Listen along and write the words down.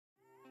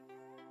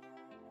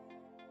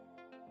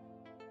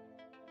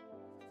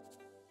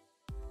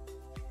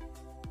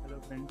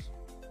friends,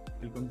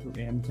 welcome to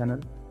AM channel.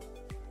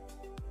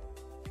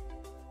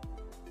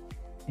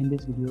 In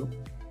this video,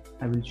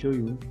 I will show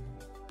you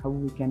how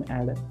we can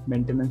add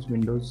maintenance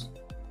windows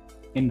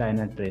in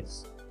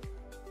Dynatrace.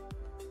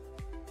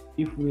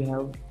 If we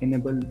have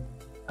enabled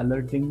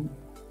alerting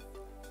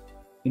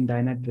in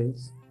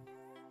Dynatrace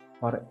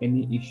for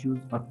any issues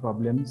or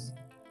problems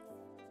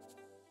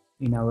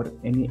in our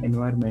any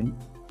environment,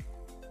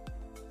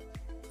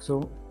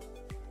 so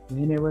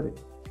whenever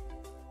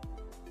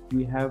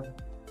we have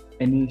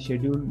any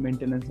scheduled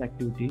maintenance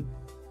activity,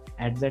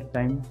 at that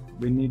time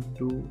we need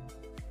to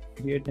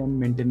create a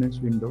maintenance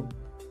window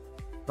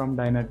from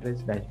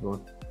Dynatrace dashboard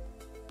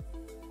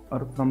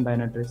or from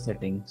Dynatrace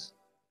settings.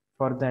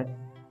 For that,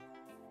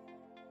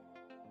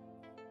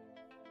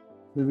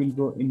 we will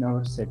go in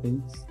our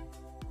settings.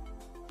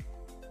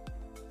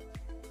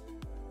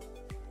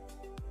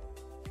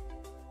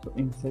 So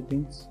in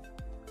settings,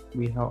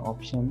 we have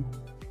option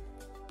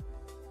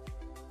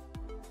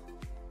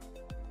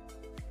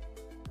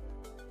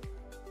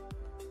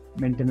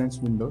maintenance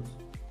windows,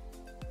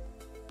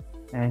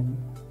 and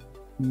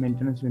in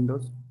maintenance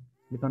windows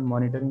click on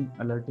monitoring,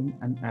 alerting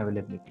and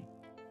availability.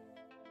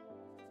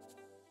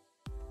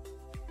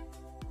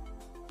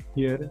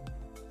 Here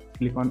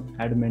click on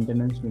add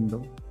maintenance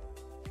window,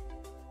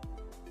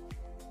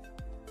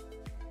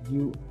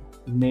 give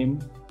name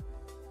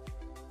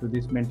to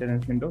this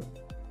maintenance window,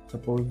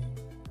 suppose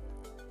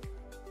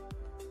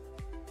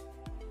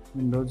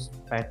Windows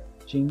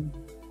patching,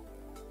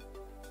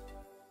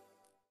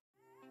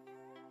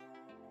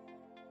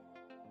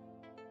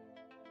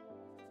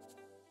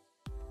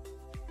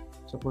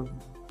 suppose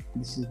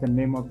this is the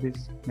name of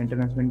this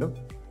maintenance window,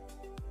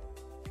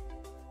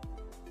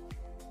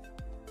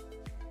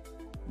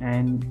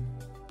 and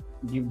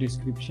give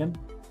description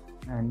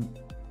and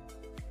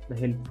the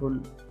helpful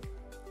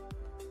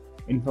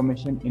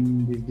information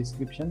in this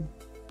description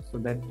so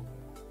that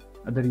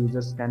other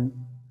users can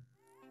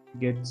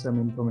get some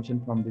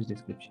information from this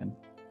description.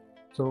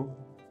 So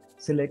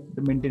select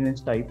the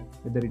maintenance type,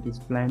 whether it is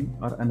planned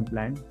or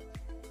unplanned.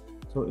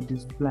 So it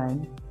is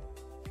planned.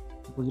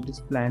 Suppose it is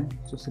planned,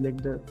 so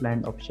select the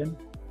planned option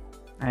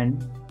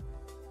and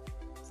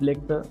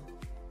select the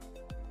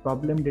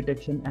problem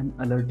detection and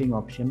alerting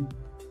option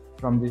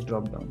from this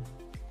drop down.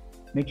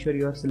 Make sure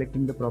you are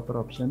selecting the proper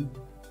option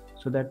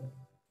so that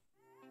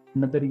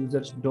another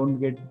users don't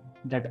get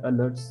that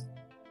alerts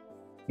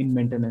in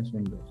maintenance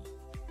windows.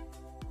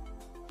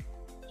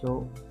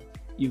 So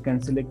you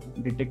can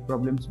select detect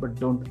problems but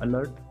don't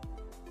alert,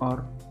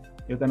 or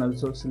you can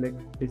also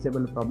select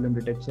disable problem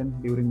detection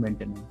during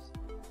maintenance.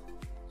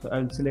 So I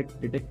will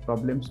select detect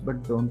problems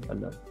but don't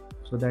alert,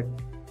 so that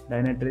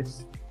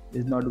Dynatrace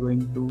is not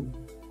going to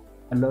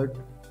alert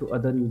to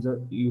other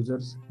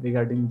users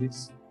regarding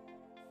this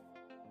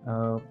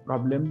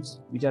problems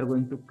which are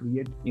going to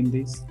create in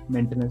this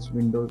maintenance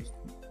windows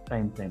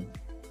time frame.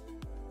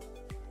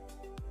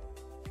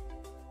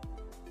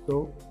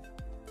 So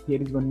here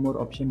is one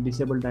more option,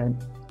 disable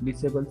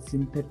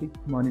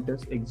synthetic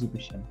monitors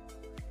execution.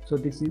 So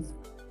this is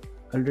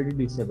already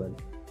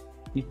disabled.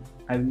 If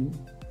I will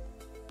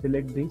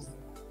select this,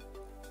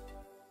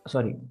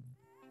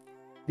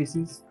 this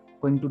is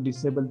going to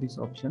disable this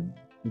option,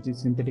 which is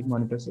synthetic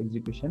monitors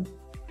execution.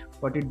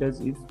 What it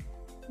does is,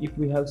 if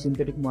we have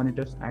synthetic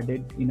monitors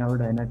added in our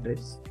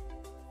Dynatrace,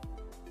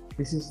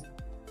 this is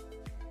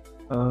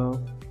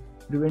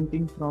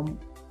preventing from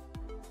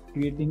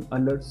creating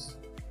alerts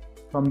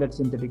from that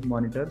synthetic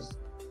monitors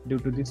due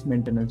to this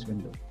maintenance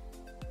window.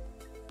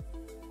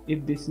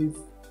 If this is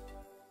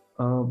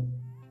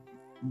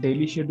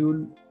daily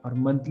schedule or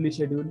monthly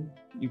schedule,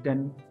 you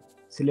can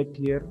select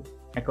here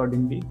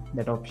accordingly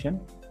that option,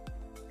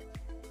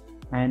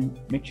 and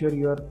make sure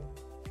you are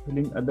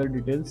filling other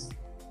details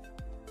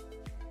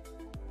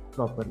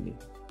properly.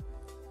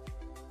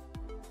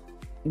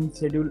 In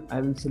schedule,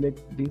 I will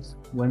select this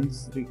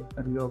once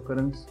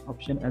reoccurrence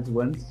option as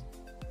once.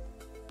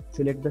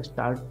 Select the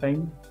start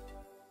time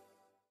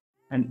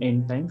and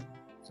end time.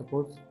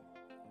 Suppose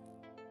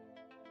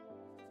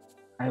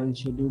I will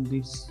schedule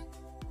this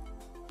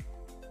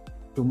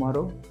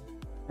tomorrow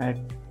at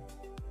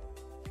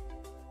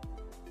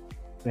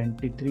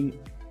 23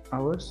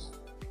 hours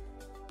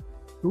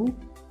to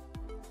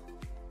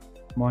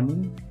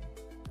morning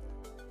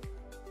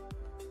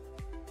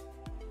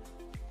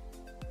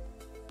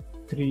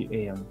 3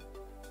 AM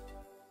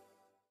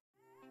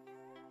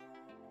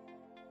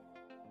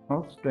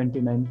of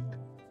 29th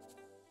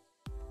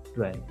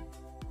 12.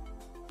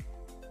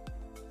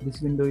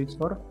 This window is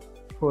for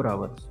 4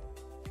 hours,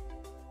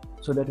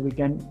 so that we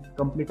can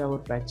complete our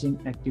patching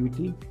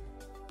activity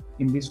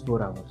in these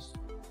 4 hours.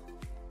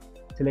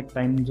 Select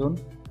time zone.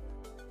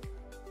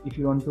 If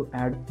you want to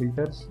add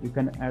filters, you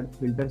can add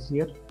filters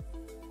here,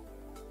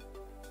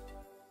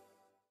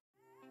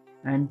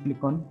 and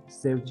click on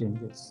save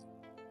changes.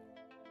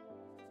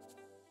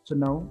 So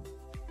now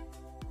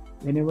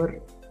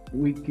whenever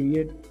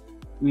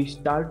we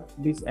start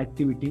this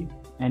activity,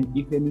 and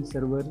if any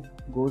server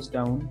goes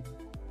down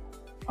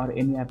or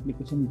any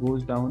application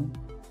goes down,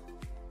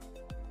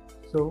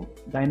 so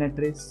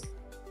Dynatrace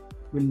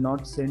will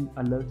not send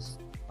alerts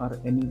or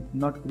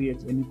not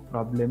create any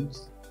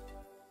problems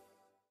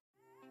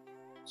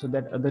so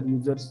that other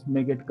users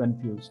may get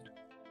confused.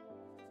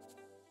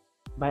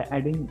 By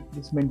adding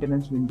this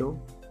maintenance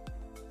window,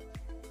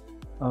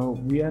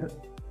 we are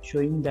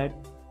showing that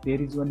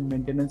there is one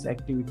maintenance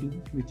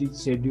activity which is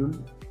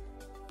scheduled,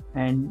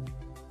 and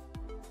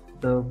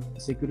the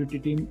security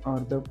team or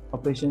the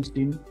operations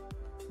team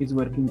is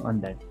working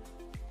on that.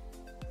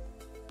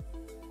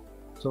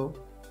 So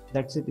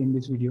that's it in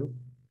this video.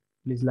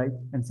 Please like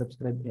and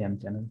subscribe AM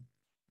channel.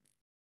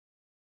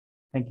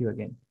 Thank you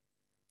again.